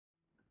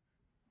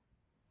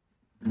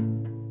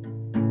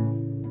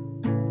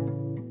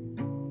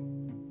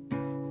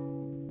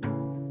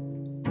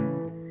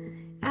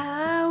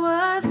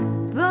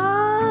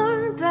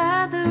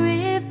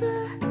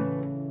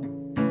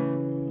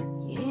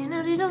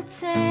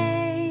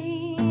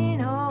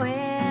tilting, oh,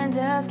 and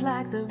just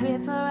like the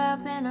river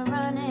I've been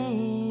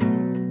running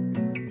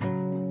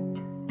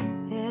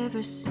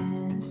ever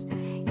since.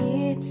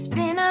 It's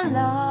been a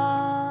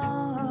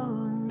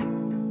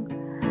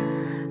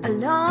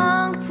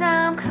long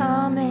time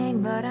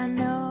coming, but I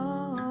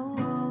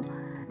know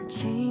a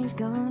change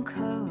gonna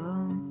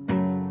come.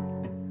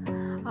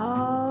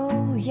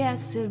 Oh,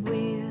 yes it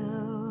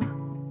will.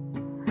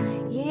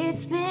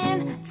 It's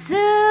been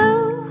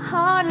too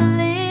hard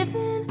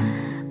living,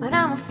 but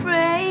I'm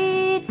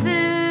afraid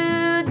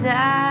to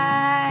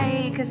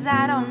die, 'cause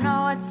I don't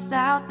know what's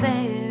out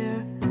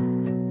there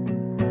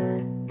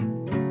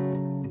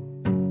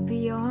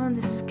beyond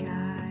the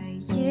sky.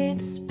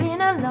 It's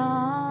been a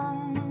long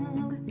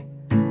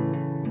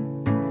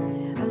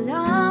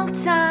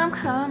time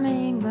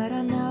coming, but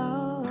I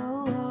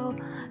know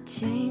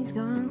change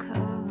gonna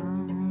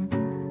come.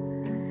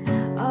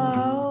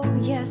 Oh,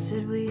 yes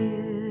it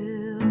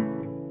will.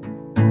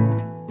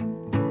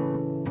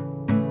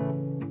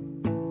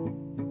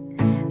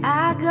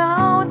 I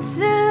go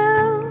to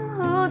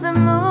the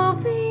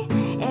movie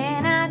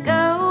and I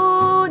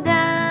go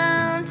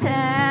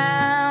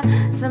downtown.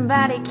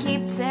 Somebody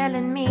keep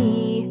telling me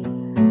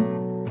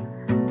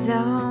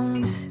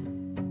don't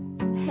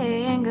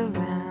hang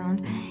around.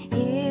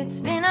 It's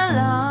been a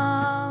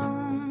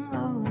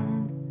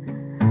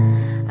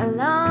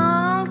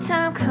long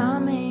time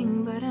coming,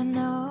 but I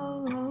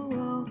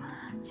know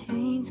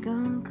change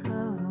gonna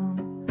come.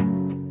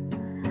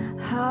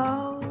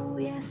 Oh,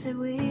 yes it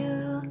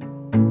will.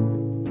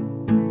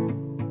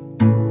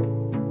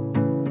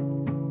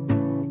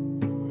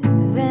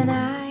 Then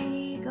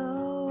I go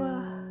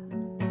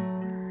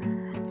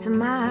to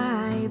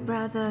my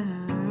brother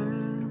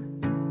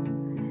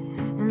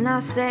and I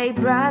say,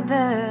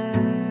 brother,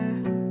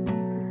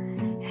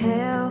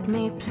 help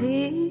me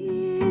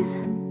please.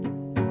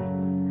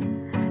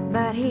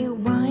 But he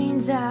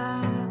winds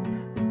up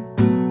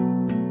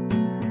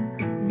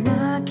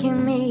knocking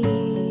me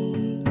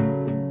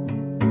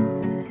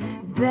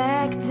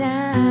back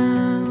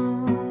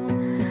down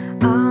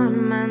on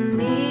my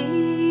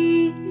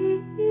knees.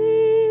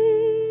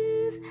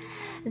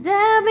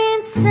 There've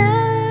been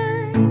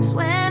times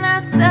when I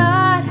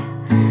thought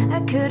I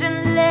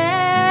couldn't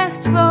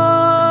last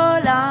for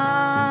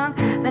long,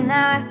 but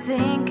now I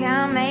think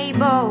I'm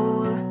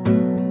able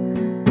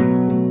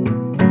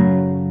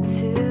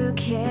to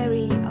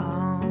carry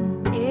on.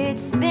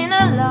 It's been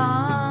a long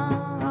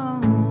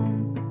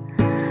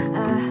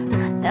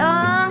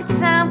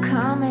time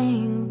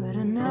coming, but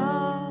I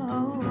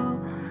know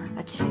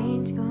a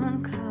change gonna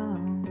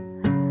come.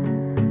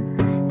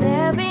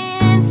 There've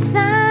been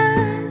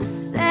times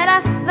that I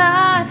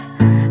thought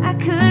I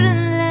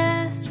couldn't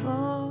last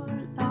for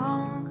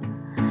long,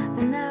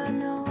 but now I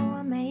know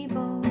I'm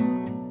able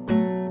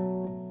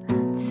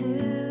to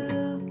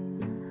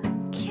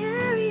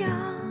carry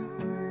on.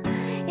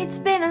 It's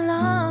been a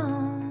long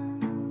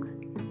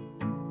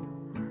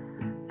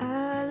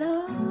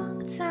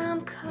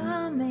time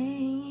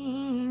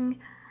coming,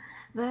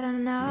 but I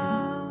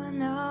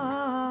know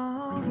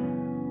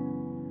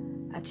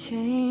a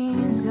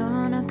change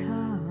gonna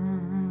come.